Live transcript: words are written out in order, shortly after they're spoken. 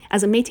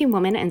As a Métis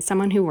woman and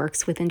someone who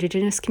works with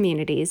Indigenous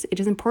communities, it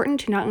is important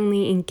to not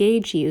only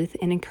engage youth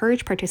and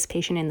encourage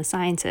participation in the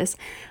sciences,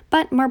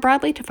 but more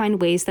broadly to find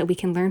ways that we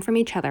can learn from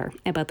each other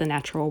about the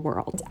natural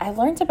world. I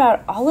learned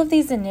about all of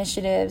these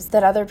initiatives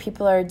that other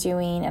people are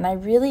doing, and I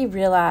really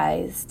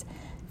realized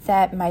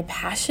that my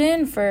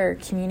passion for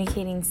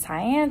communicating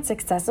science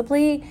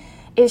accessibly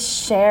is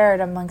shared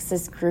amongst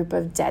this group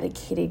of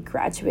dedicated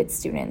graduate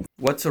students.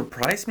 What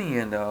surprised me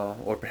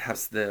or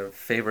perhaps the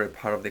favorite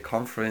part of the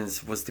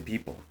conference was the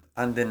people.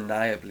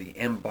 Undeniably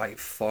and by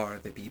far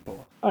the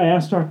people. I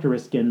asked Dr.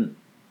 Riskin,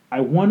 I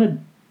want to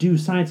do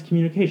science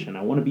communication.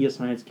 I want to be a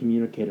science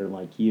communicator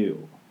like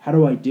you. How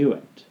do I do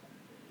it?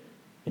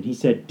 And he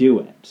said, do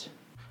it.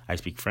 I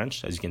speak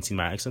French, as you can see in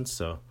my accent,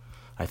 so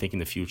I think in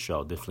the future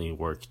I'll definitely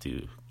work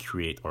to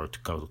create or to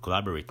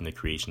collaborate in the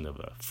creation of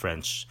a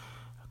French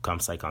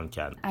ComSciCon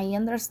CAN. I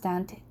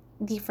understand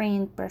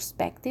different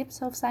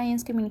perspectives of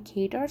science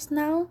communicators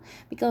now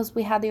because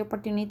we had the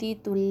opportunity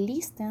to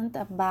listen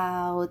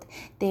about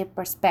the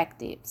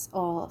perspectives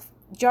of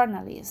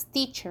journalists,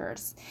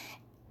 teachers,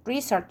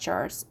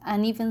 researchers,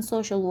 and even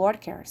social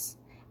workers.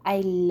 I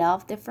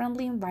love the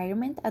friendly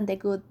environment and the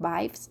good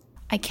vibes.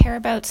 I care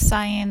about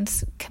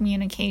science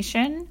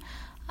communication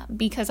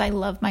because I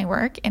love my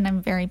work and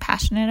I'm very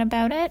passionate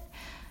about it.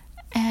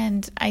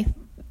 And I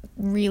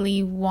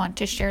really want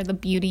to share the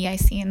beauty I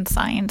see in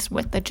science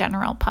with the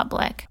general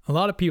public. A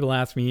lot of people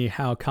ask me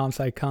how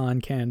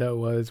ComSciCon Canada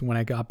was when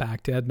I got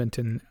back to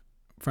Edmonton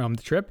from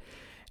the trip.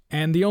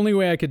 And the only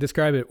way I could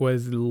describe it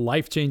was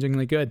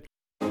life-changingly good.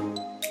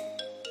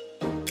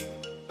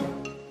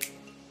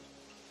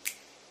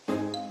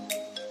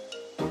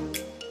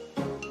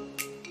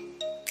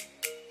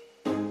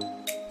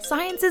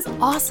 Science is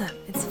awesome.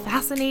 It's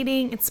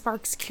fascinating, it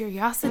sparks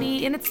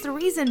curiosity, and it's the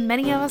reason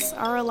many of us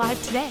are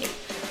alive today.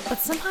 But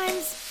sometimes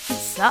it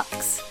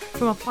sucks.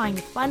 From applying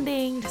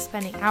funding, to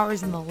spending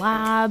hours in the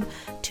lab,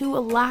 to a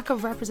lack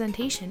of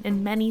representation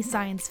in many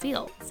science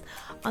fields.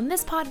 On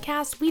this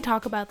podcast, we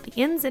talk about the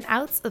ins and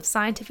outs of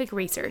scientific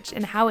research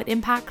and how it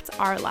impacts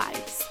our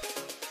lives.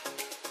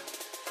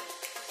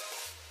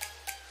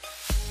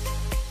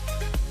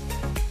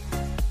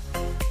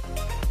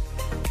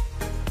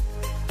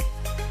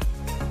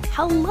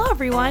 Hello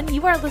everyone,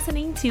 you are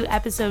listening to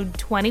episode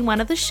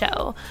 21 of the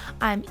show.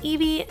 I'm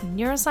Evie,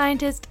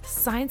 neuroscientist,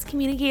 science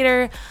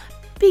communicator,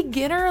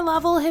 beginner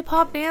level hip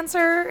hop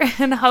dancer,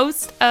 and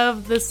host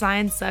of the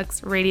Science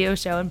Sucks radio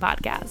show and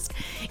podcast.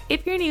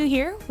 If you're new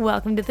here,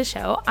 welcome to the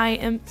show. I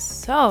am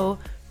so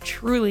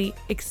truly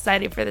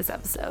excited for this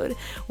episode.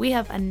 We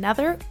have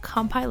another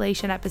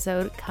compilation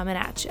episode coming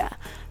at you.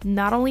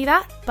 Not only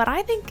that, but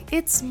I think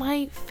it's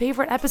my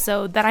favorite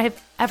episode that I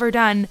have ever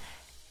done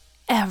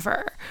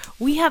ever.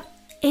 We have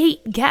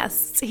 8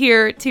 guests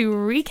here to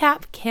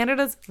recap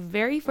Canada's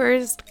very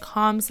first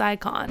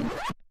ComSciCon.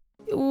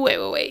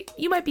 Wait.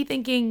 You might be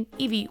thinking,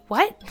 Evie,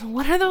 what?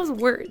 What are those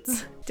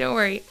words? Don't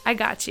worry, I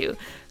got you.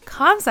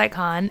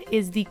 ComSciCon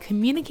is the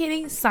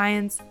Communicating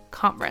Science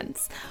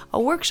Conference, a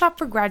workshop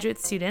for graduate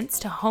students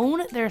to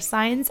hone their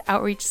science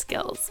outreach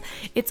skills.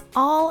 It's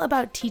all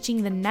about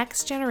teaching the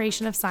next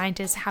generation of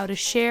scientists how to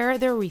share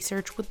their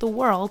research with the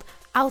world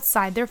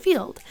outside their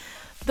field.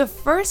 The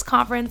first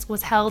conference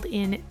was held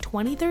in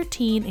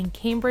 2013 in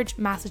Cambridge,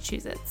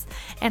 Massachusetts,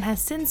 and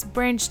has since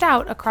branched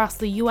out across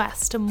the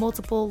US to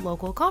multiple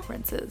local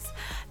conferences.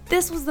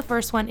 This was the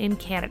first one in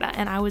Canada,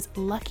 and I was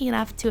lucky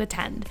enough to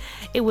attend.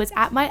 It was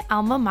at my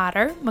alma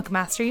mater,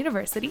 McMaster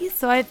University,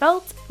 so I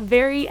felt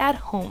very at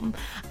home.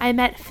 I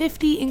met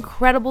 50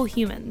 incredible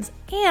humans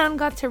and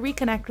got to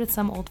reconnect with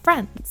some old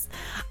friends.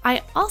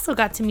 I also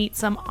got to meet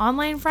some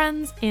online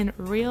friends in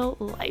real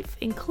life,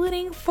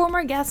 including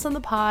former guests on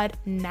the pod,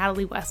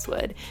 Natalie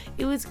Westwood.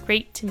 It was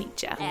great to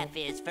meet you. F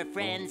is for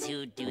friends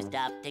who do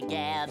stuff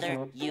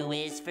together. U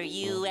is for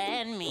you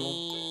and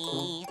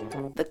me.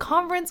 The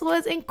conference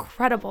was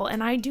incredible,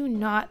 and I do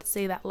not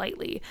say that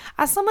lightly.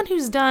 As someone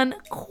who's done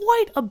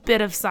quite a bit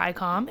of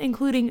SciComm,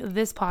 including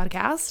this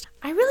podcast,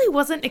 I really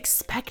wasn't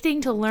expecting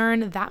to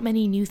learn that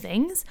many new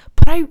things,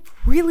 but I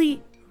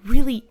really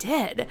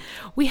did.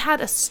 We had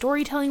a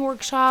storytelling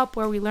workshop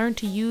where we learned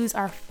to use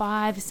our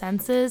 5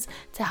 senses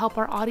to help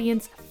our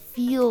audience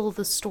feel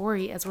the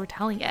story as we're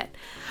telling it.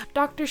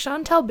 Dr.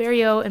 Chantal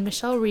Berriot and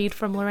Michelle Reed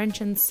from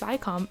Laurentian's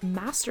SciComm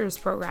Master's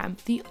Program,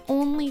 the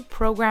only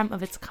program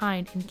of its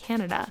kind in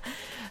Canada,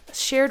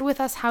 shared with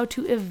us how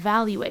to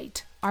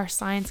evaluate our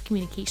science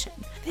communication.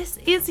 This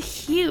is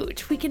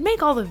huge. We can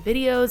make all the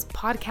videos,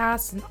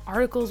 podcasts, and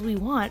articles we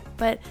want,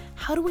 but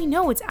how do we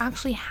know it's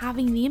actually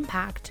having the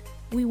impact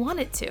we want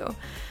it to?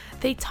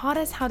 They taught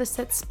us how to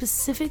set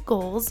specific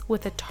goals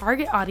with a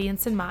target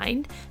audience in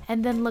mind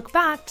and then look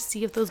back to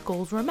see if those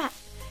goals were met.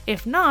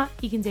 If not,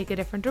 you can take a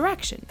different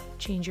direction.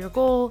 Change your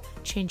goal,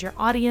 change your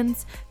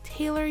audience,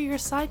 tailor your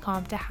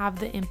SciComm to have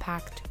the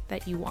impact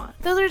that you want.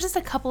 Those are just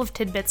a couple of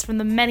tidbits from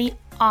the many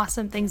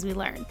awesome things we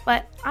learned,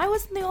 but I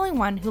wasn't the only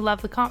one who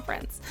loved the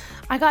conference.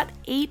 I got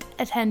 8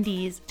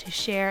 attendees to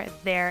share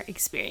their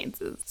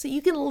experiences, so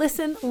you can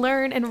listen,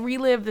 learn, and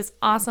relive this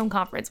awesome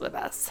conference with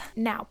us.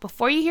 Now,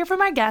 before you hear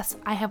from our guests,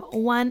 I have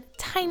one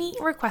tiny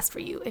request for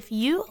you. If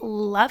you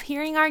love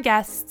hearing our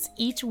guests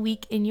each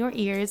week in your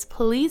ears,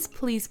 please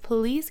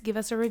give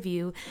us a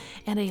review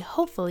and a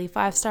hopefully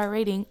 5-star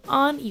rating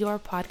on your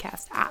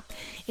podcast app.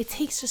 It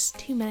takes just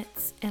 2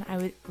 minutes, and I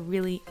would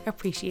really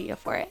appreciate you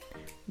for it.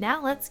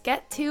 Now let's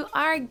get to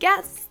our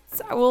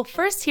guests. We'll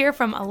first hear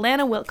from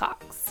Alana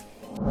Wilcox.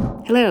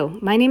 Hello,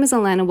 my name is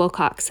Alana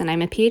Wilcox, and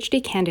I'm a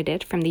PhD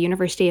candidate from the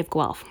University of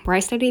Guelph, where I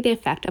study the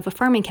effect of a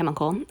farming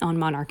chemical on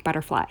monarch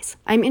butterflies.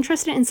 I'm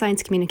interested in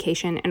science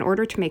communication in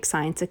order to make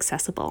science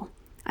accessible.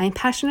 I am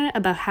passionate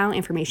about how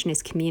information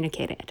is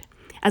communicated.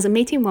 As a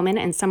Métis woman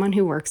and someone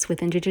who works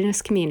with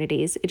Indigenous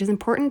communities, it is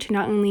important to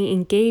not only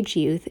engage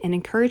youth and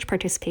encourage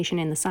participation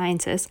in the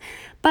sciences,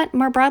 but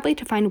more broadly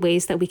to find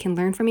ways that we can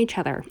learn from each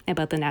other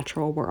about the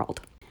natural world.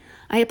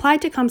 I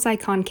applied to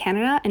ComSciCon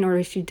Canada in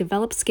order to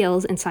develop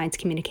skills in science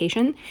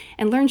communication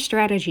and learn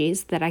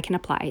strategies that I can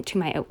apply to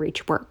my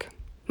outreach work.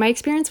 My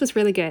experience was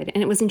really good,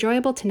 and it was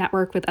enjoyable to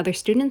network with other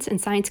students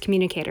and science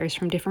communicators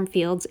from different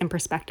fields and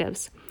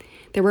perspectives.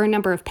 There were a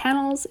number of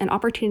panels and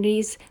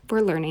opportunities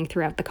for learning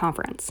throughout the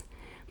conference.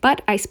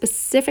 But I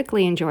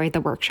specifically enjoyed the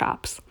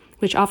workshops,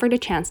 which offered a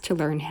chance to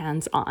learn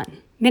hands-on.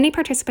 Many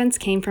participants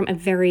came from a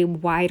very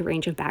wide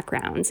range of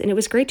backgrounds, and it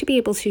was great to be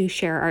able to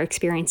share our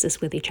experiences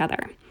with each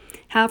other.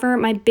 However,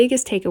 my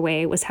biggest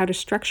takeaway was how to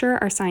structure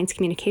our science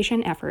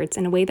communication efforts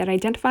in a way that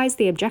identifies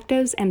the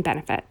objectives and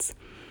benefits.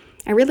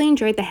 I really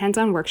enjoyed the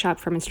hands-on workshop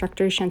from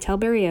instructors Chantal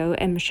Berriot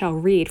and Michelle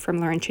Reed from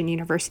Laurentian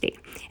University,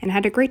 and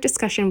had a great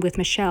discussion with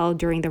Michelle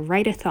during the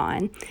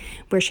Write-a-thon,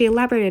 where she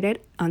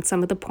elaborated on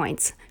some of the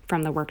points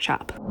from the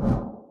workshop.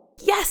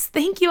 Yes,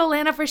 thank you,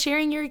 Alana, for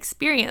sharing your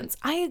experience.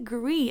 I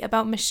agree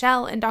about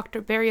Michelle and Dr.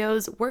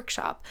 Berriot's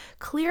workshop.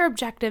 Clear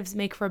objectives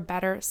make for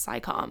better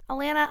SciComm.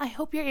 Alana, I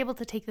hope you're able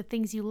to take the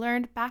things you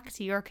learned back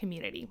to your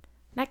community.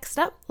 Next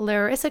up,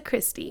 Larissa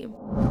Christie.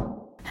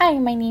 Hi,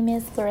 my name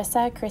is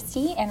Larissa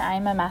Christie, and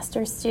I'm a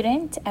master's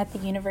student at the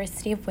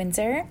University of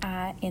Windsor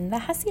in the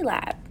Hussey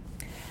Lab.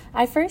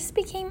 I first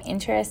became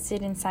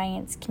interested in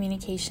science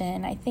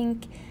communication, I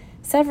think,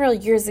 several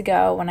years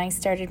ago when I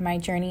started my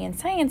journey in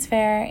science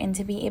fair, and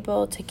to be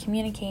able to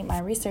communicate my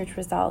research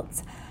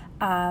results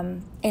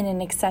in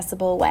an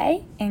accessible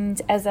way.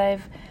 And as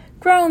I've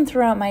grown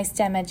throughout my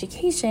STEM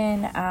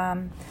education,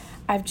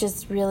 I've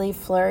just really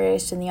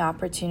flourished in the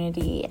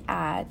opportunity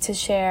to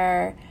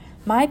share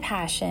my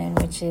passion,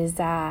 which is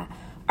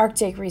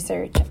Arctic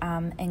research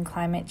and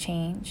climate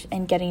change,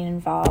 and getting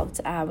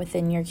involved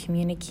within your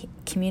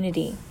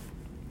community.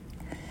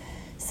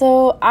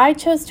 So I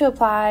chose to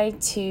apply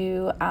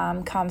to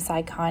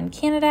ComSciCon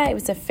Canada. It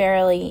was a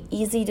fairly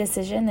easy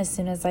decision. As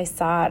soon as I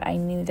saw it, I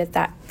knew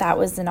that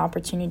was an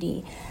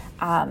opportunity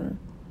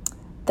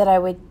that I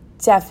would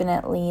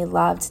definitely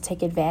love to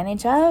take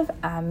advantage of,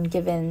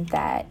 given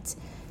that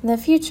in the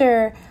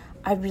future,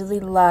 I really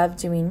love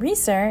doing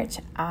research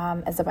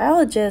as a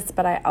biologist,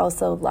 but I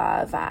also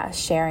love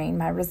sharing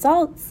my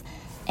results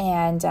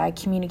and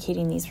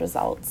communicating these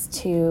results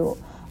to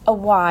a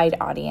wide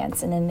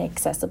audience in an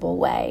accessible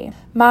way.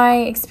 My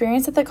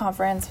experience at the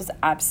conference was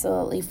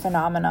absolutely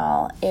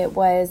phenomenal. It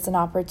was an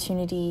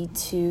opportunity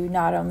to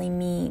not only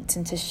meet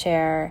and to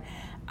share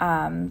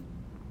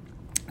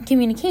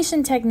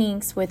communication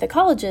techniques with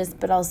ecologists,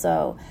 but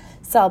also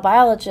cell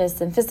biologists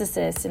and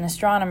physicists and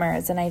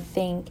astronomers. And I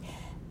think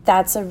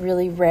that's a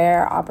really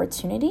rare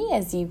opportunity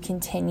as you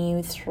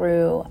continue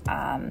through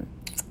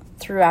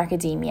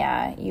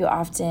academia. You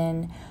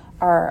often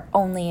are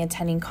only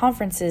attending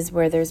conferences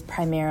where there's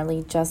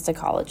primarily just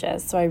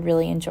ecologists. So I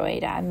really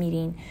enjoyed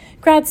meeting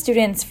grad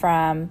students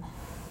from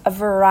a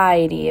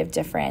variety of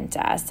different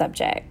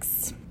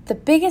subjects. The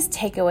biggest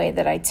takeaway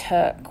that I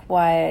took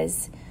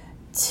was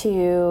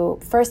to,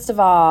 first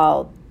of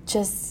all,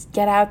 just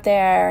get out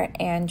there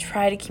and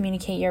try to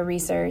communicate your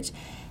research.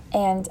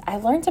 And I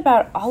learned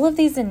about all of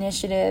these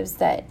initiatives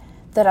that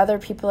other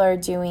people are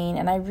doing,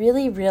 and I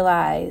really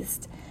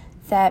realized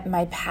that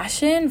my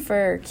passion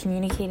for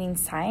communicating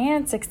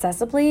science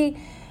accessibly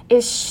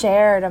is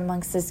shared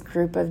amongst this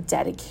group of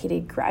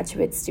dedicated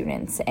graduate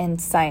students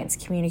and science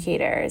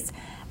communicators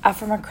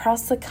from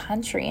across the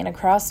country and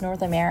across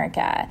North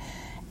America.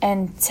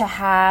 And to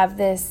have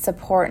this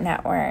support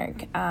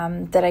network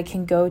that I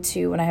can go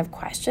to when I have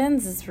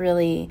questions is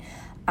really,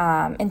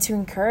 and to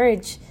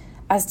encourage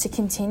us to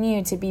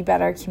continue to be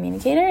better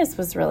communicators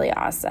was really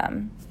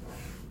awesome.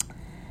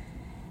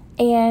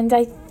 And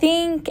I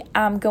think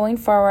going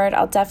forward,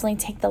 I'll definitely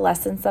take the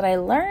lessons that I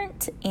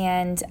learned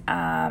and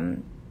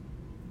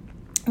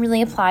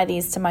really apply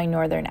these to my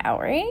Northern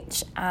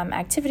outreach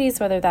activities,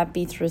 whether that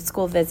be through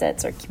school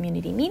visits or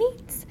community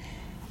meetings.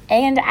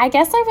 And I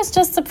guess I was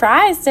just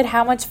surprised at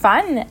how much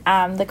fun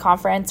the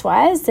conference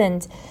was,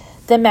 and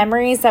the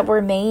memories that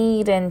were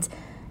made, and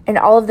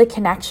all of the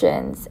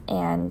connections.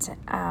 And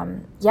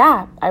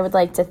I would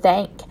like to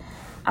thank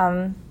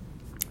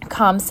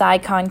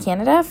ComSciCon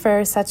Canada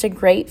for such a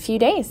great few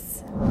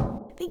days.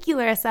 Thank you,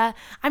 Larissa.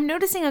 I'm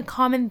noticing a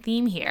common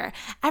theme here.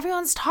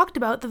 Everyone's talked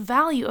about the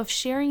value of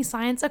sharing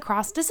science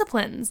across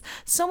disciplines.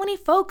 So many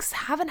folks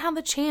haven't had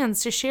the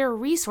chance to share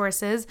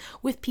resources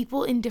with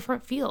people in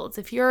different fields.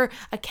 If you're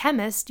a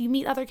chemist, you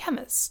meet other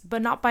chemists,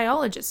 but not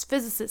biologists,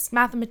 physicists,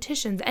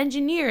 mathematicians,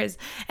 engineers,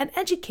 and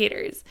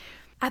educators.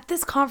 At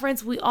this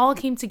conference, we all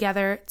came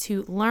together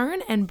to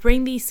learn and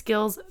bring these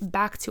skills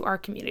back to our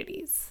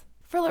communities.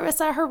 For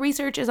Larissa, her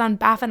research is on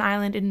Baffin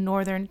Island in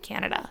northern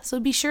Canada, so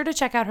be sure to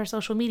check out her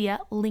social media,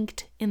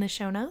 linked in the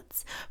show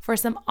notes, for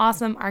some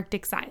awesome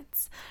Arctic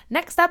science.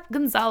 Next up,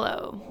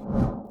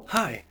 Gonzalo.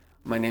 Hi,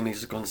 my name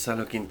is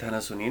Gonzalo Quintana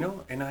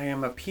Zunino, and I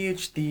am a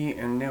PhD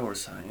in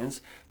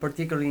neuroscience,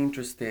 particularly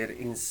interested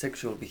in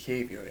sexual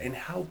behavior and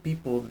how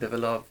people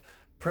develop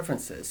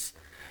preferences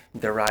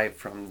derived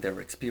from their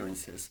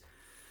experiences.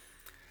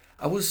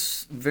 I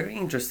was very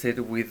interested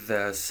with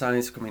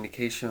science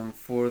communication,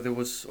 for there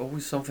was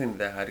always something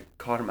that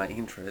caught my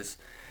interest,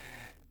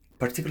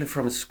 particularly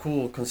from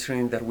school,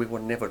 considering that we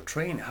were never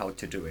trained how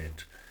to do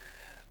it.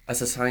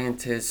 As a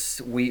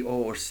scientist, we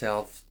owe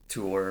ourselves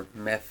to our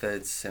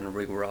methods and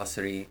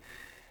rigorosity,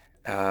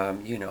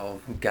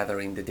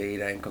 gathering the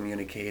data and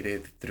communicate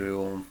it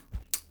through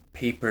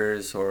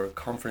papers or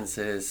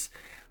conferences.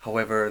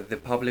 However, the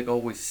public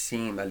always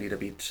seem a little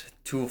bit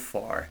too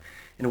far,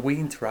 and we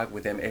interact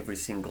with them every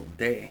single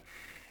day.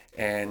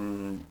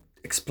 And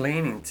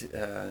explaining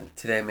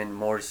to them in a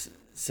more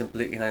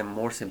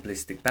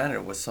simplistic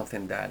manner was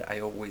something that I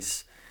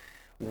always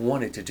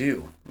wanted to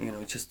do.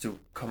 Just to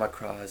come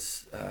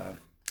across,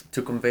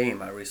 to convey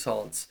my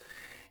results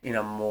in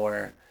a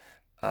more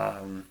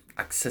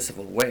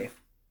accessible way.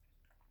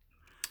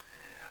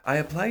 I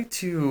applied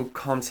to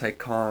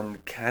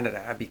ComSciCon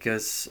Canada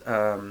because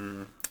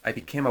I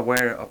became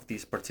aware of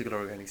this particular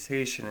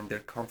organization and their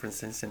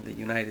conferences in the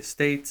United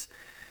States,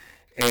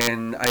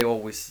 and I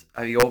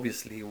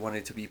obviously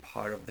wanted to be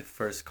part of the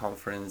first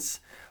conference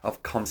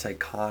of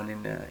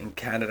ComSciCon in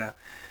Canada,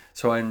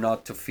 so I'm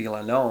not to feel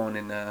alone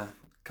and kind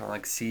of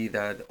like see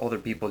that other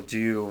people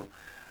do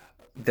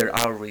their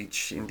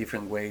outreach in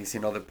different ways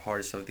in other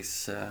parts of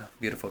this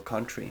beautiful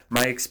country.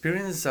 My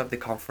experience of the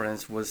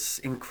conference was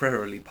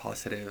incredibly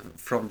positive,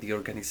 from the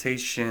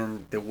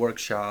organization, the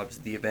workshops,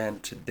 the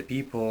event, the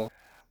people.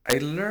 I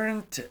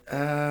learned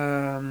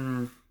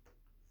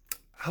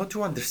how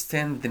to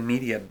understand the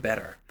media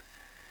better,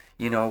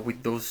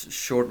 with those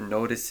short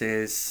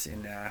notices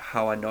and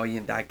how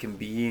annoying that can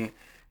be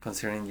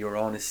considering your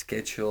own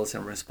schedules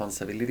and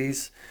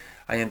responsibilities.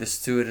 I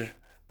understood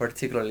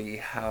particularly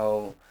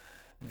how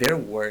their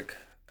work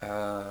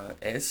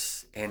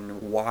is and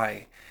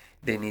why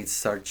they need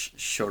such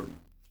short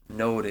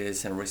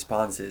notice and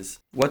responses.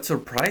 What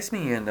surprised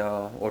me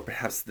or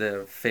perhaps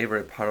the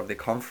favorite part of the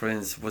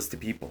conference was the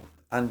people.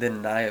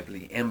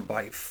 Undeniably and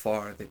by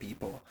far the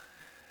people.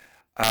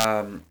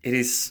 It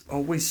is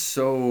always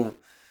so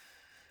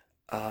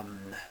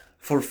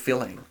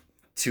fulfilling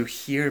to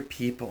hear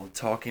people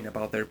talking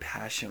about their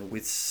passion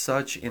with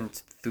such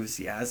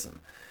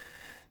enthusiasm,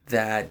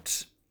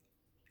 that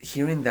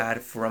hearing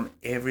that from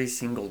every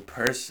single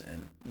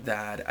person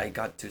that I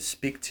got to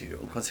speak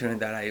to, considering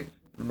that I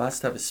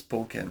must have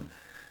spoken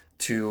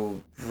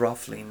to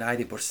roughly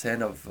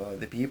 90% of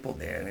the people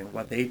there and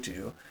what they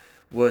do,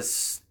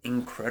 was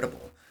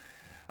incredible.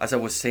 As I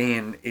was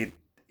saying, it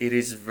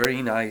is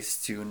very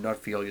nice to not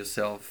feel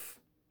yourself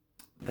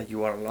that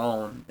you are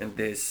alone in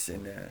this,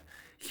 and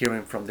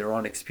hearing from their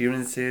own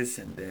experiences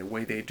and the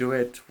way they do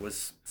it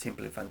was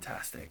simply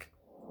fantastic.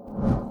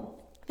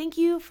 Thank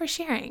you for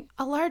sharing.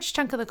 A large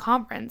chunk of the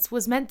conference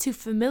was meant to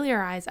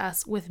familiarize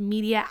us with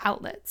media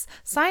outlets.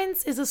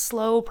 Science is a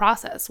slow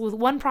process, with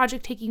one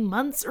project taking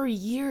months or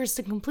years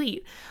to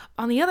complete.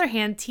 On the other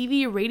hand,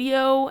 TV,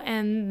 radio,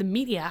 and the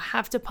media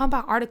have to pump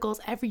out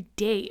articles every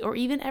day or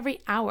even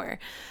every hour.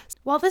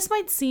 While this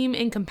might seem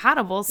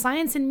incompatible,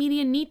 science and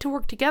media need to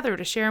work together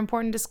to share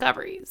important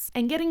discoveries.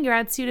 And getting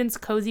grad students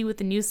cozy with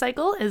the news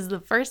cycle is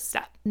the first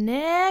step.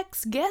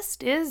 Next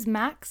guest is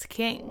Max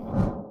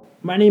King.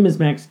 My name is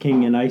Max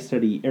King, and I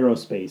study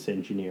aerospace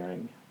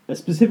engineering.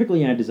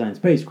 Specifically, I design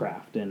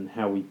spacecraft and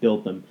how we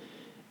build them.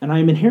 And I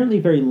am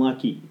inherently very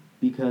lucky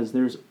because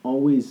there's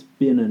always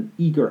been an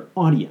eager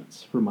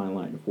audience for my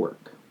line of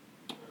work.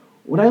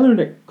 What I learned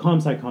at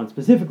ComSciCon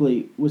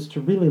specifically was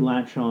to really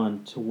latch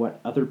on to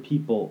what other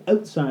people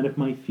outside of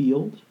my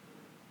field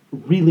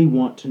really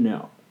want to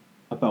know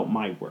about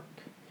my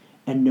work,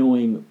 and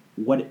knowing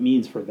what it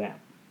means for them.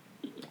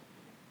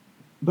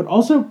 But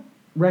also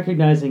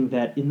recognizing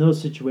that in those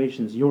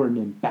situations, you're an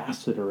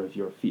ambassador of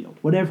your field,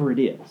 whatever it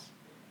is,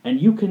 and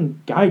you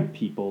can guide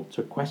people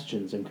to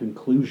questions and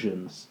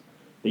conclusions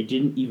they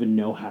didn't even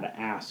know how to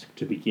ask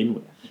to begin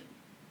with.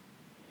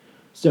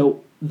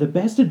 So the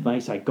best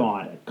advice I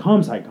got at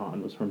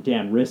ComSciCon was from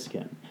Dan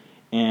Riskin,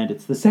 and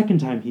it's the second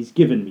time he's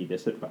given me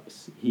this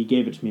advice. He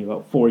gave it to me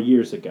about 4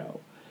 years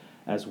ago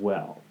as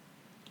well.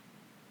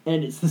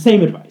 And it's the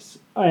same advice.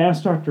 I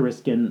asked Dr.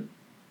 Riskin,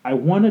 I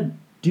want to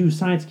do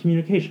science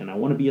communication. I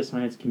want to be a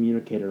science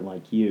communicator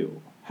like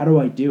you. How do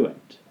I do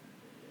it?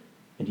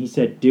 And he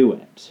said, do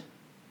it.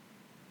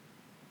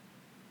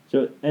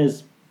 So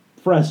as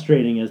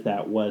frustrating as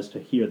that was to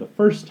hear the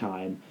first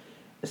time,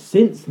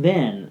 since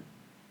then,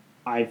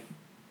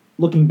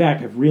 looking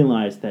back, I've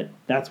realized that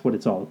that's what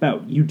it's all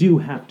about. You do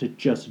have to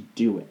just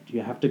do it.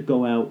 You have to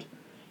go out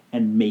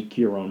and make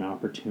your own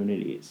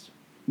opportunities.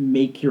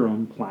 Make your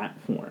own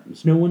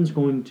platforms. No one's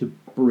going to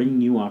bring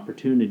you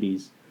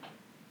opportunities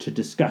to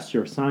discuss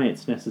your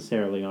science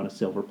necessarily on a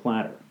silver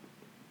platter.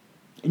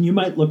 And you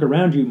might look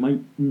around you, might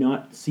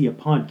not see a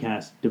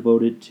podcast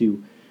devoted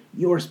to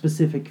your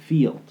specific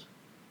field.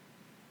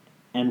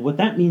 And what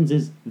that means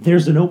is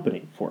there's an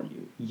opening for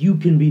you. You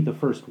can be the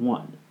first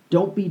one.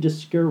 Don't be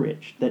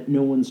discouraged that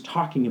no one's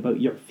talking about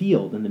your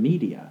field in the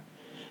media.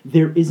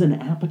 There is an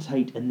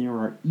appetite and there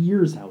are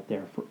ears out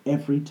there for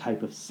every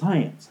type of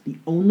science. The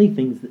only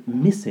thing that's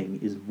missing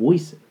is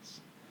voices.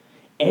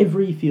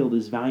 Every field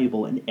is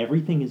valuable and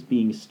everything is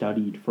being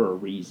studied for a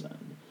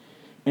reason.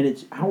 And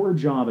it's our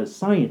job as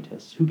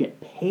scientists who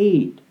get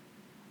paid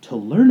to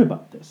learn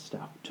about this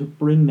stuff, to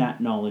bring that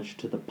knowledge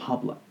to the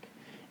public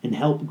and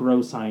help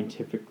grow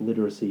scientific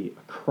literacy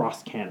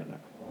across Canada.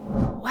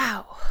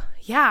 Wow.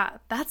 Yeah,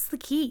 that's the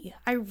key.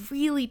 I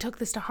really took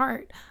this to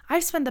heart.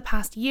 I've spent the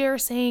past year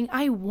saying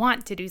I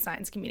want to do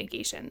science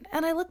communication,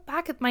 and I look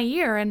back at my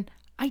year and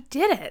I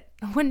did it.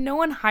 When no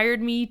one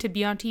hired me to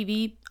be on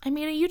TV, I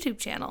made a YouTube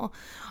channel.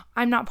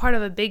 I'm not part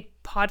of a big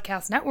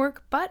podcast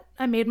network, but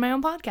I made my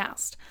own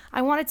podcast.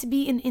 I wanted to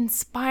be an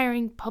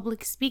inspiring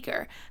public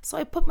speaker, so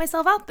I put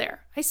myself out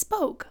there. I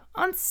spoke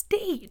on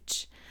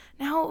stage.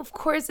 Now, of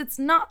course, it's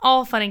not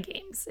all fun and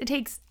games. It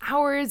takes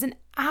hours and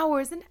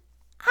hours and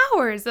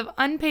hours of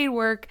unpaid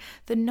work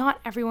that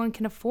not everyone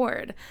can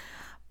afford.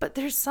 But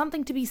there's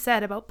something to be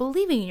said about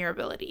believing in your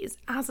abilities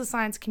as a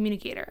science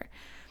communicator.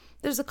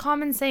 There's a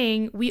common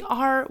saying, we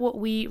are what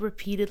we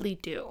repeatedly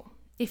do.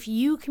 If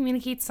you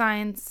communicate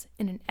science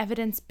in an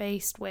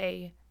evidence-based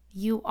way,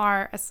 you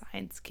are a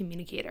science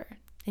communicator,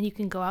 and you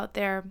can go out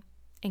there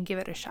and give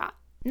it a shot.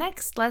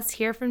 Next, let's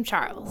hear from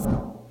Charles.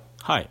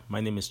 Hi, my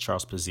name is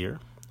Charles Plaisir.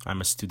 I'm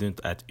a student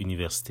at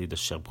Université de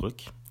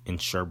Sherbrooke in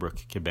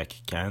Sherbrooke,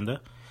 Quebec,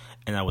 Canada,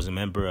 and I was a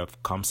member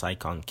of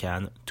ComSciCon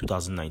Can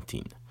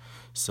 2019.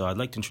 So I'd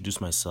like to introduce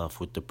myself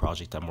with the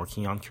project I'm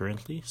working on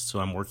currently. So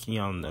I'm working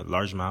on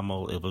large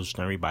mammal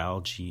evolutionary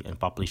biology and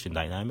population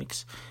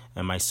dynamics,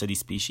 and my study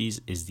species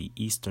is the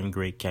eastern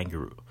grey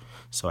kangaroo.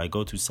 So I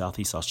go to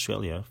Southeast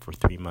Australia for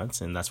 3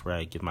 months, and that's where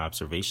I get my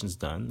observations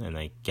done, and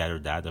I gather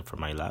data from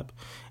my lab.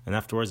 And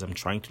afterwards, I'm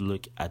trying to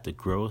look at the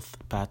growth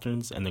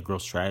patterns and the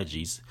growth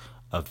strategies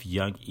of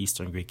young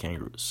eastern grey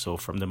kangaroos. So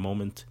from the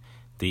moment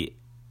they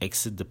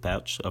exit the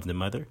pouch of the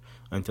mother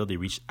until they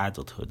reach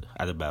adulthood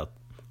at about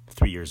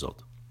 3 years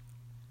old.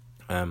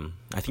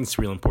 I think it's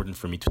real important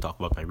for me to talk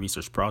about my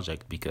research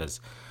project because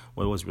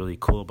what was really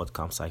cool about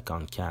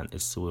ComSciCon Can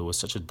is so it was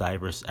such a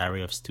diverse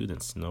area of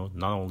students, not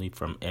only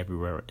from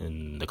everywhere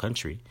in the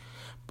country,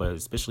 but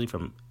especially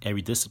from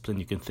every discipline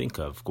you can think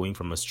of, going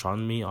from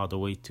astronomy all the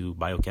way to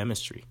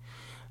biochemistry.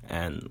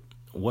 And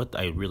what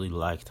I really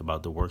liked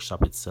about the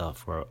workshop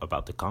itself or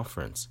about the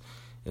conference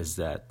is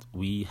that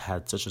we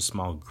had such a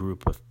small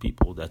group of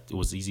people that it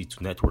was easy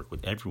to network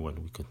with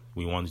everyone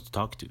we wanted to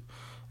talk to.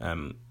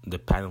 The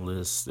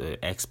panelists,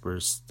 the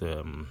experts,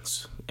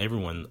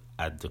 everyone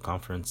at the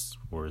conference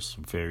was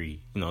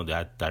very, they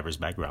had diverse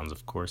backgrounds,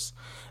 of course,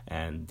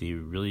 and they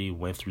really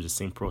went through the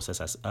same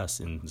process as us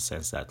in the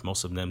sense that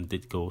most of them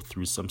did go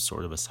through some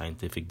sort of a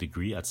scientific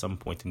degree at some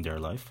point in their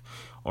life,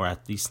 or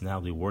at least now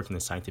they work in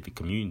the scientific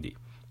community,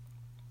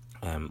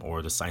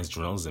 or the science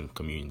journalism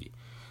community.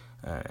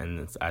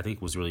 And I think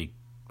it was really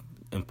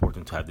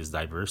important to have this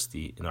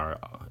diversity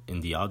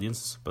in the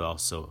audience, but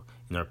also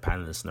in our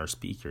panelists and our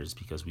speakers,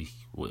 because we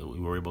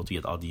were able to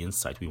get all the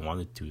insight we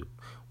wanted to,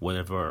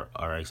 whatever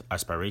our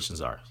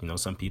aspirations are.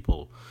 Some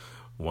people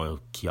want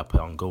to keep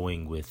on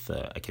going with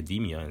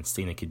academia and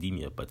stay in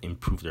academia, but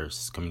improve their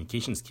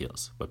communication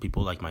skills. But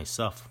people like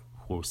myself,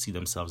 who see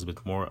themselves a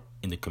bit more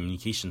in the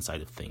communication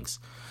side of things,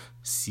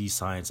 see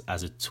science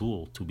as a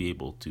tool to be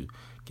able to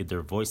get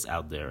their voice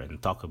out there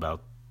and talk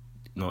about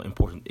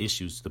important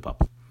issues to the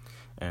public.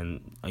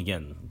 And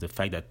again, the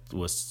fact that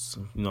was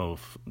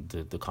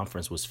the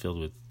conference was filled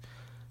with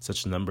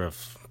such a number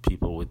of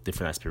people with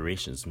different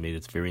aspirations made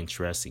it very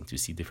interesting to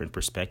see different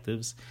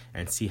perspectives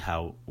and see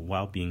how,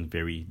 while being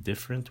very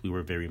different, we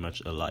were very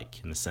much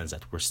alike in the sense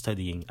that we're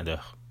studying at a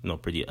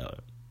pretty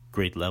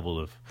great level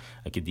of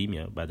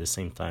academia, but at the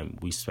same time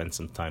we spent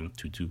some time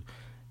to do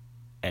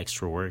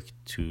extra work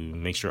to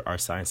make sure our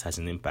science has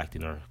an impact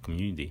in our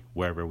community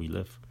wherever we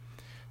live.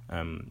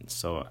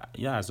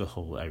 As a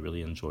whole, I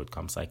really enjoyed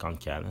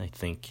ComSciCon Can. I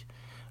think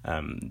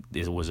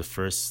it was the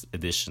first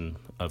edition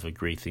of a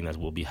great thing that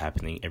will be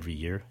happening every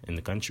year in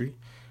the country.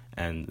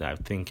 And I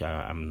think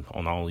I'm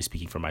not only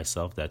speaking for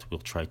myself, that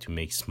we'll try to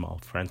make small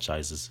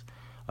franchises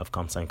of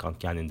ComSciCon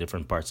Can in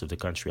different parts of the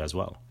country as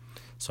well.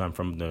 So I'm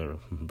from the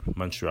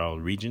Montreal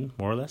region,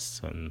 more or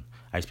less, and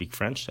I speak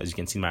French, as you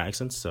can see in my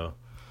accent. So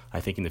I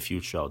think in the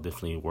future I'll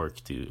definitely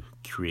work to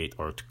create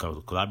or to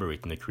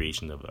collaborate in the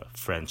creation of a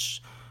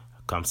French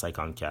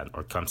ComSciCon Cannes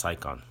or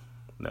ComSciCon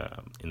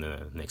in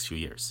the next few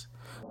years.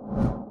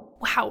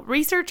 Wow,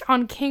 research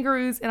on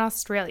kangaroos in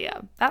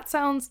Australia. That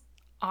sounds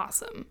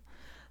awesome.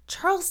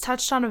 Charles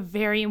touched on a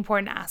very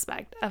important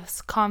aspect of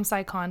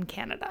ComSciCon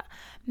Canada.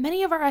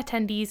 Many of our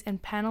attendees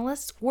and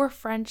panelists were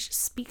French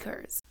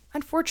speakers.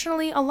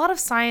 Unfortunately, a lot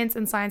of science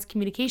and science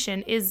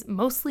communication is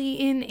mostly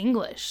in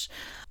English.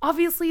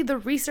 Obviously, the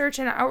research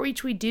and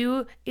outreach we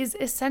do is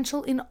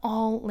essential in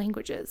all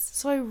languages,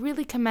 so I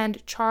really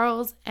commend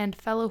Charles and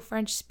fellow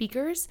French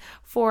speakers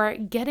for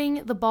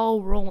getting the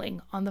ball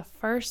rolling on the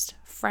first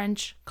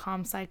French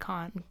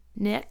ComSciCon.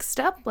 Next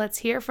up, let's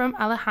hear from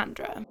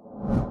Alejandra.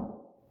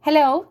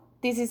 Hello,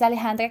 this is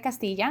Alejandra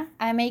Castilla.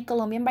 I'm a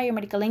Colombian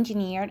biomedical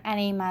engineer and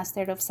a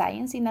Master of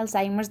Science in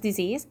Alzheimer's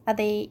disease at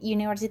the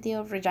University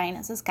of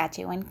Regina,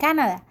 Saskatchewan,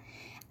 Canada.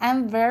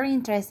 I'm very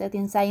interested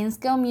in science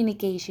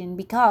communication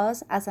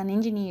because, as an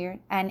engineer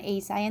and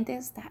a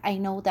scientist, I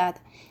know that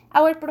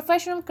our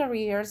professional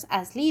careers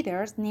as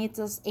leaders needs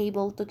us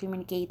able to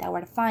communicate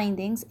our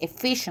findings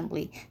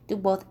efficiently to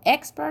both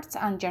experts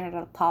and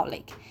general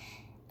public.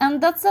 And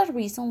that's the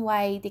reason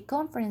why the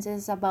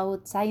conferences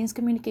about science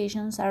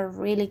communications are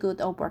really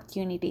good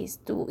opportunities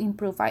to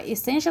improve our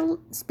essential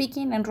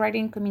speaking and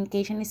writing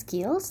communication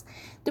skills,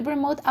 to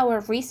promote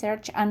our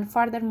research, and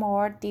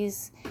furthermore,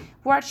 these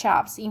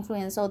workshops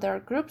influence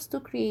other groups to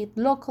create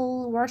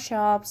local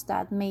workshops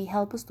that may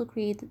help us to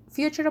create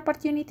future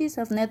opportunities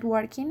of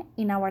networking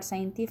in our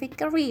scientific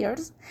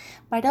careers,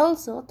 but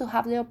also to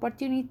have the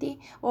opportunity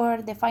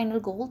or the final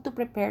goal to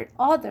prepare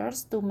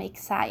others to make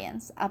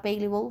science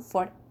available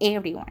for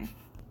everyone.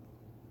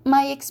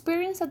 My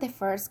experience at the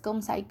first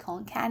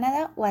ComSciCon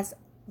Canada was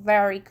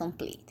very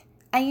complete.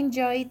 I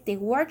enjoyed the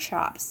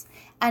workshops,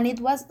 and it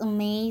was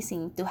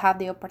amazing to have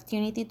the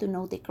opportunity to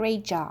know the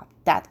great job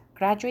that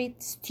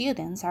graduate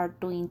students are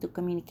doing to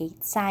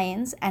communicate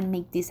science and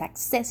make this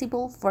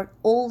accessible for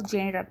all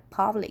general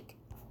public.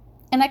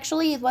 And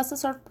actually, it was a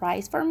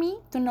surprise for me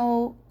to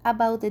know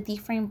about the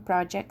different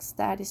projects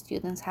that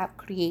students have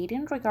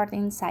created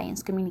regarding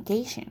science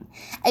communication.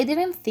 I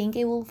didn't think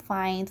I would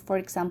find, for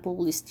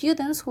example,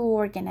 students who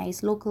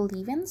organize local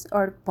events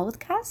or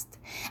podcasts,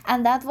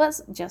 and that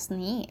was just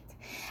neat.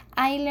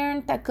 I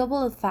learned a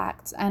couple of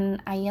facts,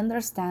 and I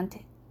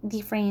understand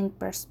different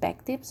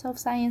perspectives of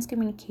science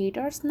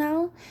communicators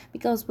now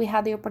because we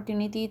had the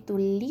opportunity to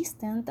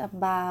listen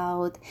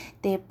about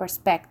the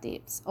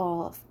perspectives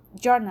of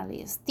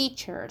journalists,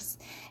 teachers,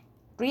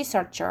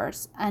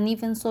 researchers, and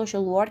even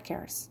social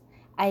workers.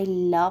 I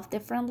love the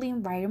friendly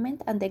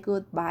environment and the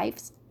good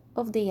vibes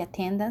of the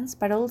attendance,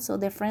 but also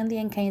the friendly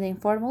and kind of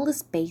informal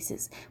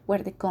spaces where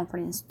the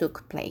conference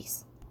took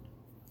place.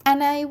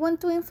 And I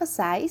want to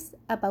emphasize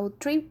about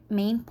 3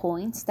 main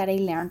points that I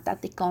learned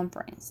at the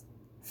conference.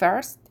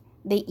 First,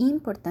 the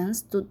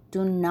importance to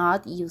do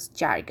not use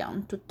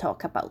jargon to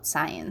talk about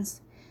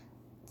science.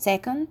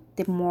 Second,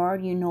 the more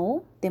you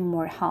know, the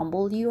more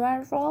humble you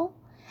are.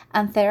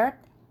 And third,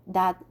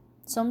 that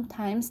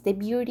sometimes the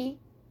beauty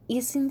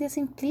is in the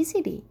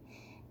simplicity.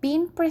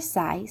 Being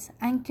precise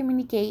and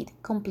communicate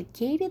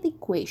complicated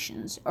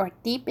equations or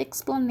deep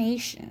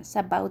explanations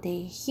about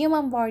the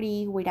human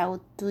body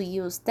without to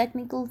use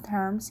technical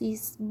terms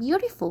is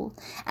beautiful,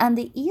 and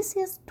the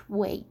easiest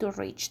way to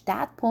reach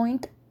that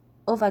point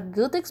of a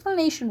good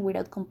explanation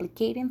without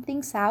complicating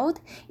things out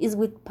is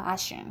with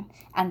passion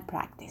and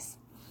practice.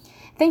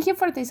 Thank you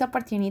for this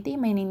opportunity.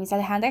 My name is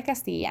Alejandra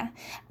Castilla.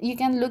 You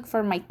can look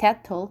for my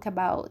TED Talk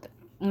about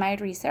my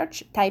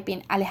research, type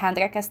in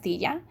Alejandra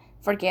Castilla,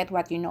 forget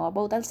what you know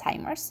about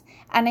Alzheimer's,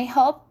 and I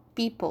hope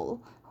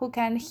people who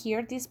can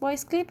hear this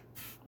voice clip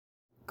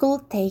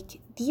could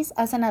take this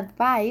as an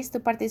advice to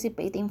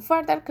participate in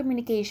further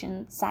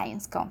communication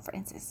science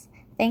conferences.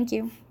 Thank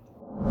you.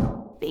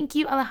 Thank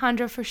you,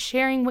 Alejandra, for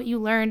sharing what you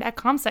learned at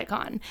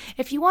ComSciCon.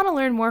 If you want to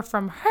learn more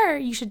from her,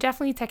 you should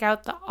definitely check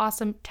out the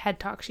awesome TED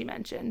Talk she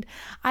mentioned.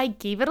 I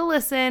gave it a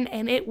listen,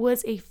 and it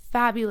was a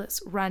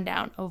fabulous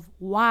rundown of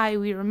why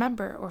we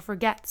remember or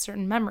forget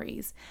certain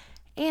memories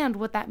and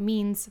what that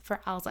means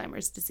for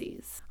Alzheimer's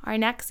disease. Our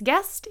next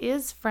guest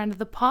is friend of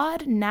the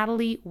pod,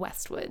 Natalie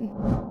Westwood.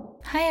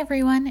 Hi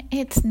everyone,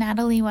 it's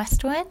Natalie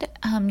Westwood.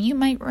 You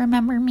might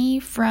remember me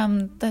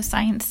from the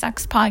Science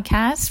Sucks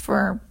podcast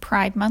for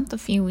Pride Month a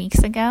few weeks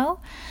ago.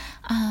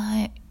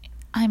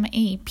 I'm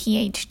a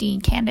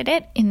PhD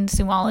candidate in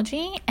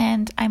zoology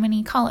and I'm an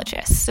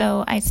ecologist.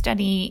 So I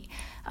study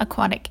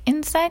aquatic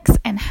insects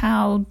and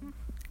how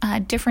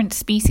different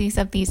species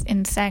of these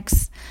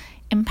insects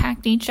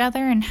impact each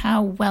other and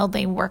how well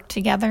they work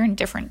together in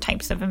different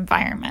types of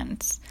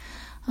environments.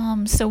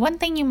 So one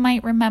thing you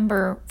might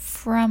remember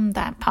from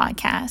that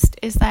podcast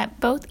is that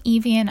both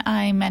Evie and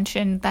I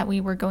mentioned that we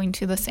were going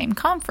to the same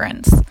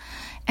conference.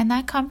 And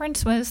that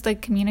conference was the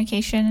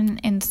Communication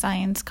in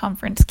Science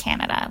Conference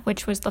Canada,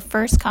 which was the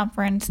first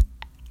conference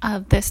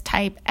of this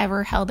type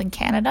ever held in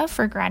Canada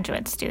for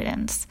graduate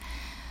students.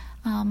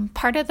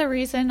 Part of the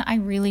reason I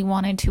really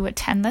wanted to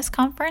attend this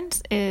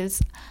conference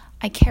is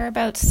I care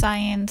about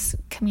science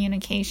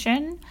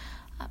communication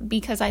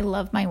because I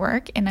love my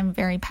work and I'm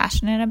very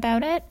passionate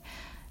about it.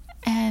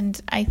 And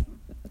I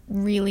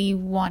really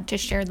want to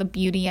share the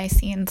beauty I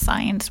see in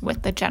science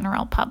with the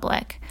general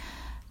public.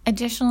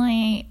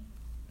 Additionally,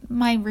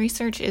 my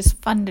research is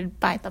funded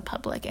by the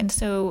public, and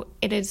so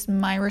it is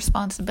my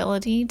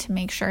responsibility to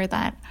make sure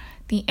that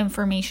the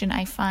information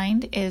I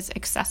find is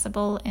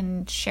accessible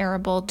and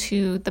shareable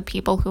to the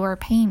people who are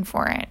paying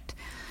for it.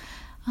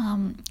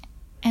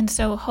 And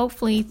so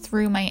hopefully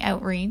through my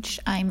outreach,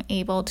 I'm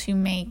able to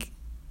make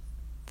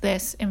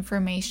this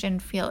information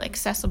feel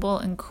accessible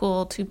and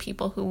cool to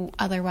people who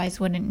otherwise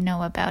wouldn't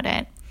know about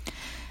it.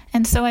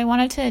 And so I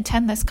wanted to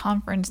attend this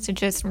conference to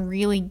just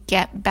really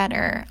get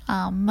better.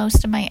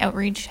 Most of my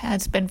outreach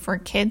has been for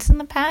kids in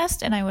the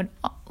past, and I would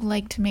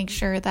like to make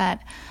sure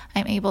that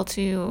I'm able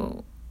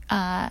to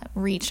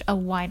reach a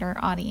wider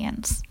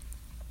audience.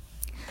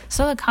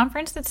 So the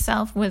conference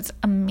itself was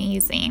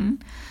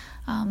amazing.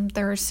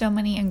 There were so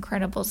many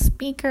incredible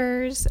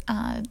speakers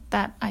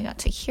that I got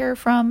to hear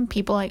from,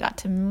 people I got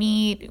to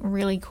meet,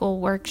 really cool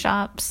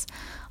workshops,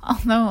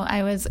 although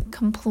I was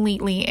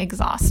completely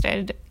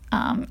exhausted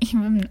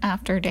even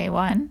after day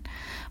one.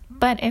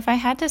 But if I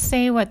had to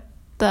say what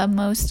the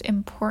most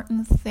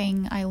important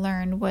thing I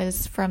learned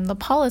was from the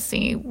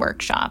policy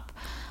workshop,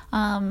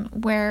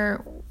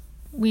 where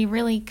we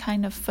really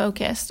kind of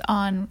focused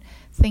on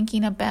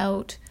thinking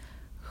about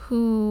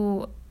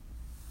who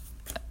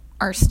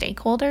are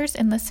stakeholders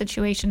in the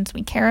situations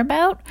we care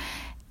about,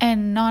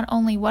 and not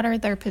only what are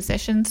their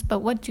positions, but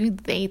what do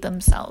they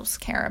themselves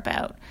care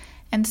about.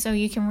 And so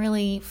you can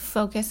really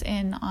focus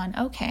in on,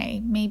 okay,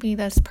 maybe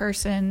this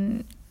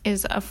person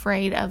is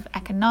afraid of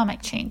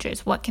economic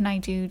changes. What can I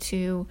do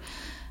to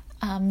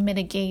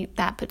mitigate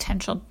that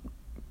potential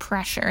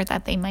pressure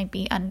that they might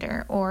be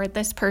under? Or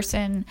this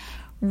person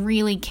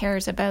really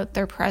cares about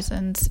their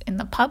presence in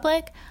the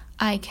public.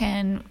 I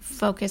can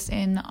focus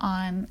in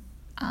on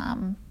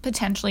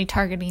potentially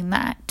targeting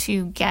that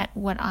to get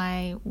what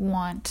I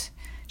want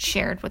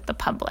shared with the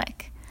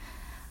public.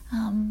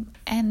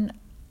 And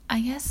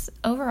I guess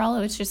overall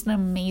it was just an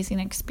amazing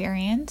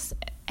experience,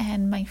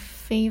 and my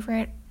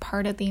favorite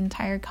part of the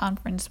entire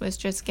conference was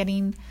just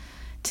getting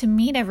to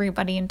meet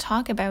everybody and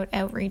talk about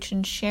outreach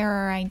and share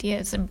our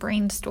ideas and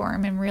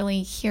brainstorm and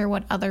really hear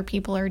what other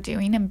people are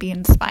doing and be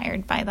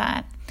inspired by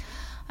that.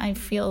 I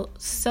feel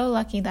so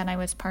lucky that I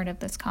was part of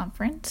this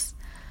conference,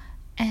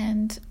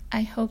 and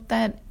I hope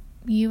that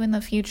you in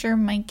the future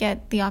might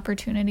get the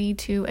opportunity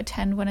to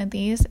attend one of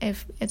these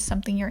if it's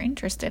something you're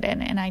interested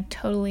in. And I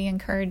totally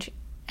encourage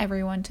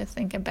everyone to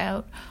think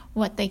about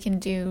what they can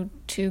do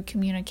to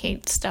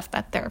communicate stuff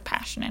that they're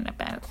passionate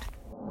about.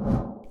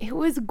 It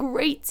was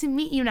great to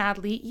meet you,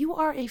 Natalie. You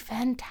are a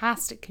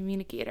fantastic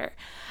communicator.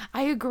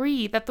 I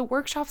agree that the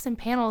workshops and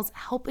panels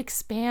help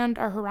expand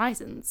our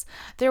horizons.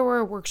 There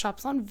were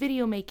workshops on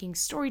video making,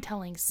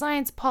 storytelling,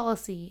 science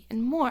policy,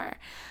 and more.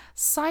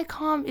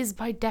 SciComm is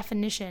by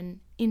definition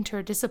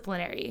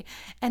interdisciplinary,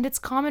 and it's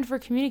common for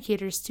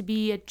communicators to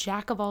be a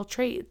jack of all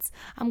trades.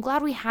 I'm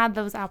glad we had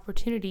those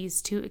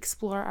opportunities to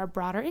explore our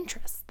broader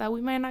interests that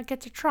we might not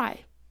get to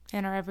try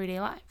in our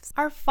everyday lives.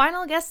 Our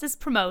final guest is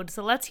Pramod,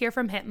 so let's hear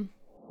from him.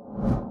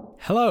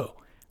 Hello,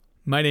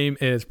 my name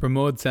is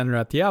Pramod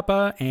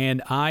Senrathiappa,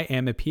 and I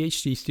am a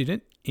PhD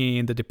student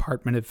in the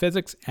Department of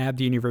Physics at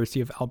the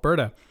University of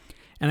Alberta,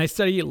 and I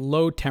study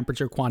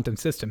low-temperature quantum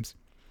systems.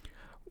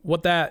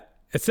 What that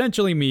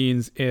essentially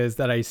means is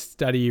that I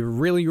study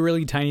really,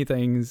 really tiny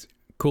things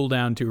cool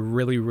down to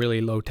really,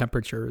 really low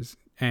temperatures,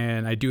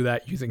 and I do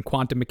that using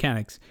quantum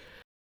mechanics.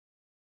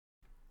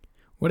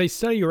 What I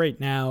study right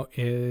now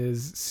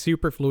is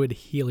superfluid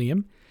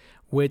helium,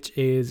 which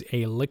is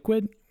a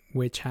liquid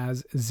which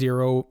has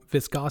zero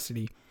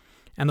viscosity.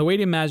 And the way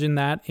to imagine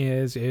that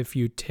is if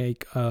you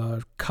take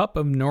a cup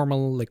of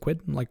normal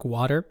liquid, like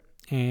water,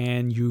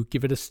 and you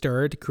give it a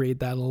stir to create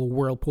that little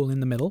whirlpool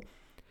in the middle.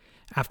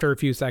 After a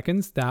few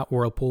seconds, that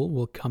whirlpool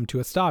will come to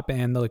a stop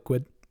and the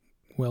liquid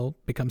will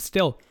become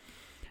still.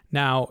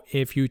 Now,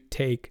 if you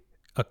take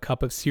a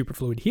cup of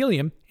superfluid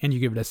helium and you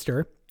give it a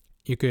stir,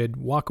 you could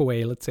walk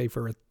away, let's say,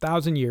 for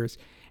 1,000 years.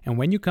 And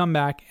when you come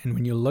back and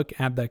when you look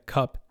at the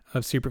cup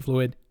of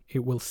superfluid,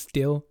 it will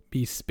still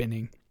be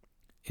spinning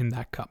in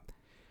that cup.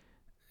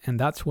 And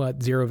that's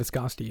what zero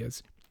viscosity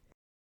is.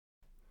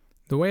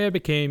 The way I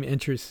became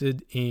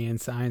interested in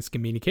science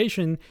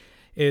communication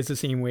is the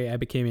same way I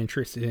became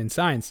interested in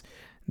science.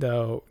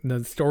 Though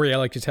the story I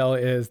like to tell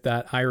is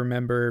that I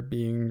remember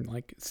being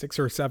like 6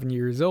 or 7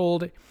 years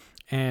old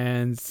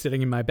and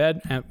sitting in my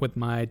bed with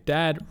my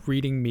dad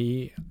reading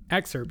me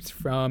excerpts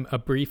from A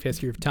Brief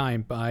History of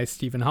Time by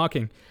Stephen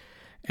Hawking.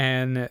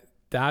 And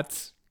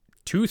that's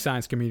two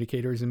science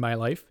communicators in my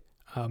life,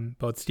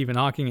 both Stephen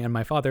Hawking and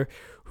my father,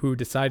 who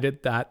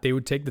decided that they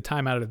would take the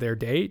time out of their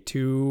day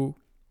to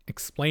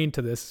explain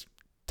to this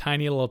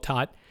tiny little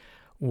tot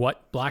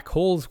what black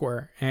holes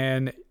were.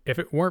 And if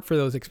it weren't for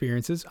those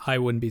experiences, I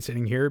wouldn't be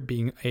sitting here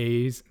being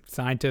a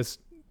scientist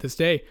this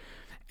day.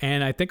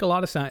 And I think a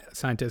lot of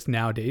scientists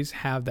nowadays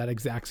have that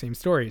exact same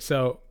story.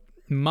 So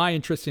my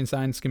interest in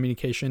science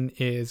communication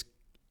is,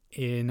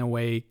 in a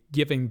way,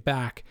 giving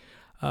back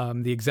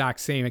the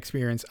exact same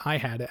experience I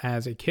had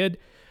as a kid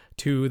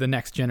to the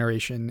next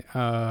generation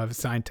of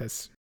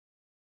scientists.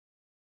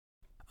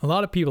 A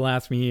lot of people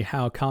ask me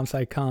how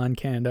ComSciCon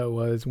Canada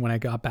was when I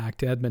got back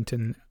to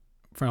Edmonton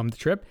from the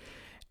trip.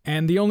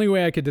 And the only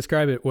way I could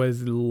describe it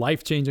was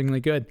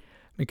life-changingly good,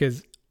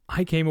 because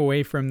I came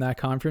away from that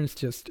conference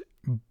just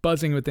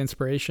buzzing with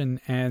inspiration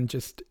and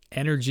just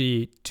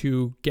energy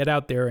to get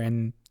out there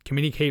and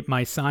communicate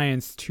my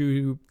science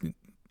to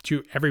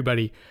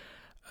everybody.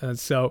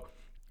 So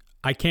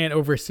I can't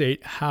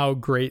overstate how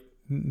great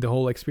the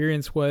whole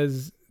experience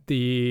was.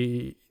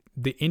 The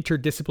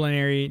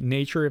interdisciplinary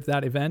nature of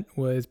that event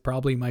was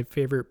probably my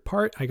favorite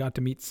part. I got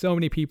to meet so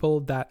many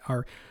people that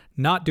are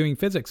not doing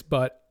physics,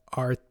 but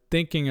are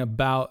thinking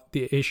about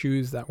the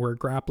issues that we're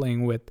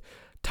grappling with,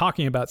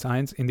 talking about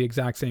science in the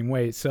exact same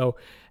way. So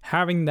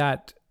having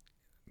that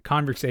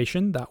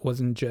conversation that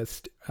wasn't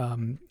just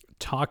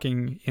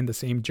talking in the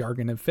same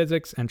jargon of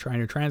physics and trying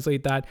to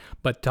translate that,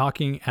 but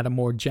talking at a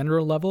more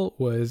general level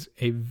was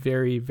a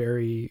very,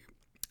 very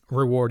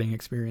rewarding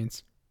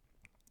experience.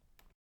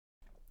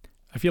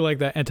 I feel like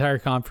that entire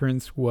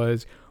conference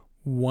was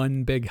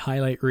one big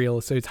highlight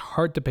reel, so it's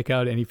hard to pick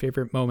out any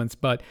favorite moments,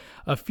 but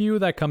a few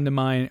that come to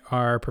mind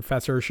are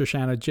Professor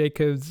Shoshana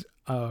Jacobs'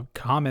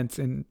 comments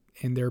in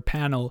their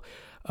panel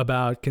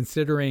about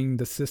considering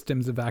the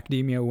systems of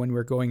academia when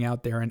we're going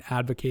out there and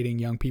advocating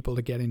young people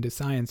to get into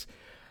science.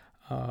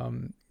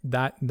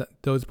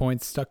 Those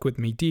points stuck with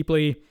me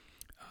deeply.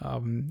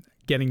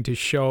 Getting to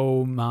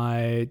show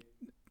my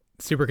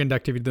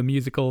Superconductivity, the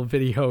musical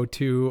video,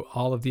 to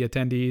all of the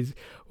attendees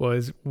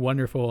was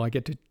wonderful. I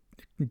get to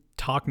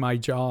talk my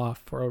jaw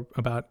off for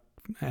about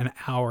an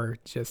hour,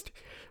 just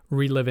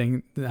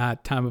reliving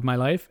that time of my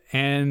life.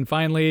 And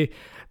finally,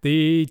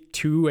 the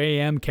 2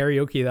 a.m.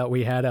 karaoke that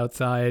we had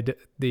outside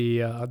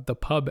the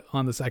pub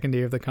on the second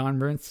day of the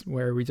conference,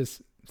 where we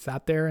just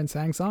sat there and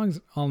sang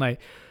songs all night.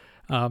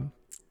 It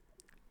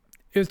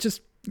was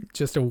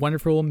just a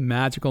wonderful,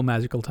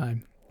 magical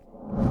time.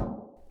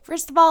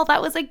 First of all,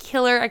 that was a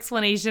killer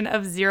explanation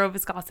of zero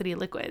viscosity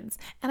liquids,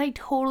 and I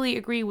totally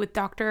agree with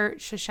Dr.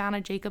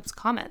 Shoshana Jacobs'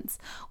 comments.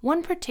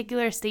 One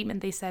particular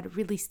statement they said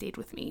really stayed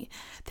with me.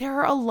 There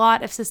are a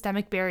lot of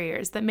systemic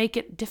barriers that make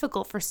it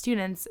difficult for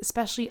students,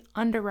 especially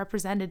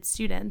underrepresented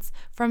students,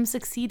 from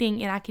succeeding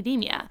in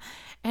academia.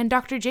 And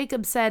Dr.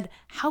 Jacobs said,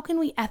 how can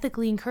we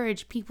ethically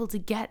encourage people to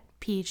get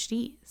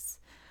PhDs?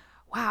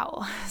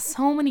 Wow,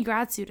 so many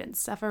grad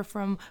students suffer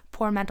from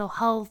poor mental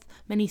health,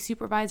 many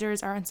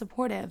supervisors are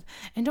unsupportive,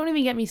 and don't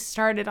even get me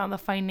started on the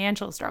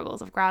financial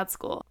struggles of grad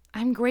school.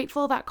 I'm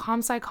grateful that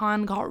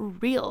ComSciCon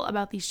got real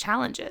about these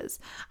challenges.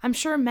 I'm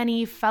sure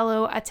many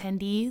fellow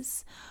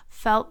attendees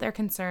felt their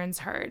concerns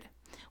heard.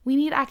 We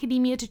need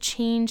academia to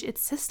change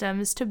its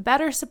systems to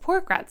better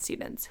support grad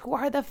students, who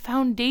are the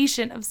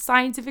foundation of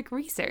scientific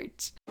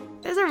research.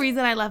 There's a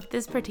reason I left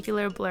this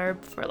particular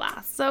blurb for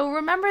last. So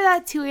remember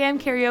that 2 a.m.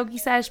 karaoke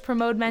sesh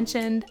Pramod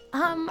mentioned?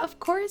 Of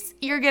course,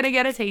 you're gonna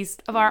get a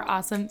taste of our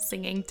awesome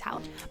singing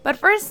talent. But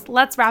first,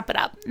 let's wrap it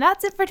up.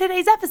 That's it for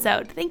today's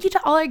episode. Thank you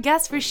to all our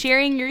guests for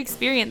sharing your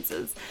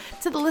experiences.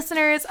 To the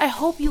listeners, I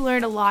hope you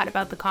learned a lot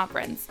about the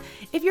conference.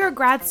 If you're a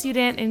grad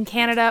student in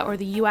Canada or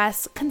the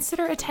US,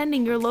 consider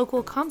attending your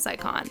local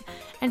ComSciCon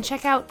and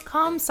check out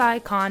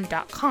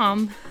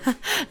ComSciCon.com,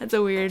 that's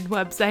a weird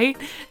website,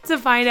 to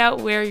find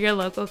out where your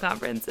local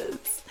conference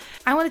is.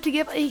 I wanted to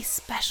give a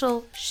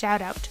special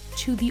shout out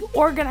to the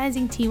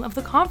organizing team of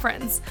the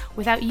conference.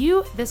 Without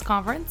you, this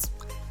conference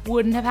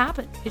wouldn't have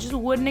happened. It just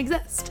wouldn't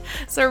exist.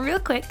 So real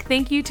quick,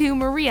 thank you to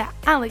Maria,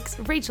 Alex,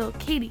 Rachel,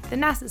 Katie,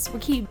 Thanasis,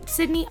 Rakib,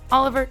 Sydney,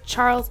 Oliver,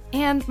 Charles,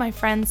 and my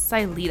friend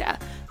Silita,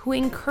 who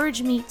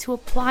encouraged me to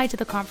apply to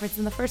the conference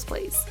in the first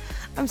place.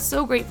 I'm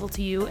so grateful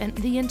to you and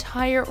the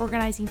entire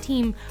organizing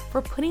team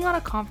for putting on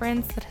a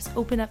conference that has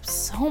opened up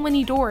so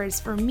many doors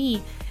for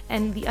me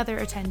and the other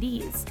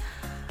attendees.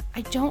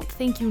 I don't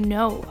think you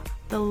know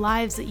the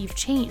lives that you've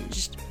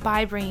changed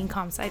by bringing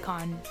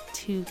ComSciCon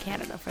to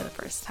Canada for the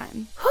first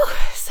time.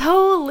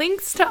 So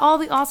links to all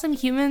the awesome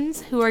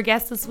humans who are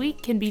guests this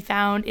week can be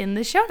found in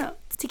the show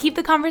notes. To keep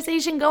the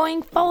conversation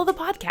going, follow the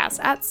podcast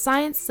at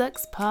Science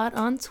Sucks Pod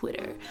on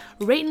Twitter.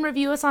 Rate and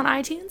review us on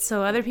iTunes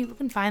so other people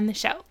can find the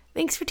show.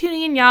 Thanks for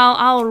tuning in, y'all.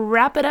 I'll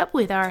wrap it up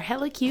with our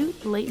hella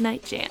cute late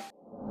night jam.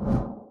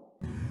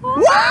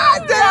 Why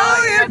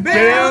don't you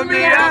build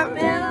me up,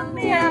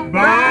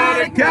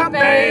 buttercup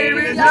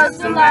baby,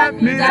 just to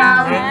let me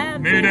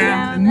down,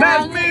 and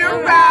mess me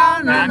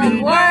around,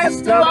 and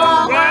worst of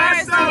all,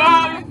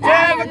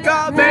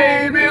 difficult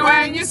baby,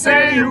 when you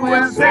say you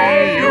will,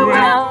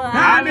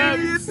 I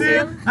need you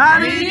still, I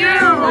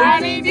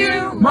need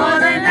you, more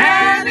than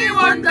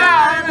anyone,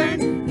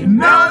 darling, you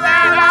know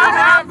that I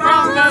have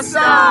from the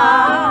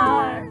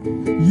start.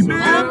 You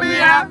build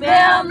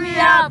me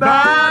up,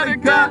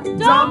 buttercup,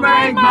 don't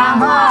break my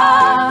heart.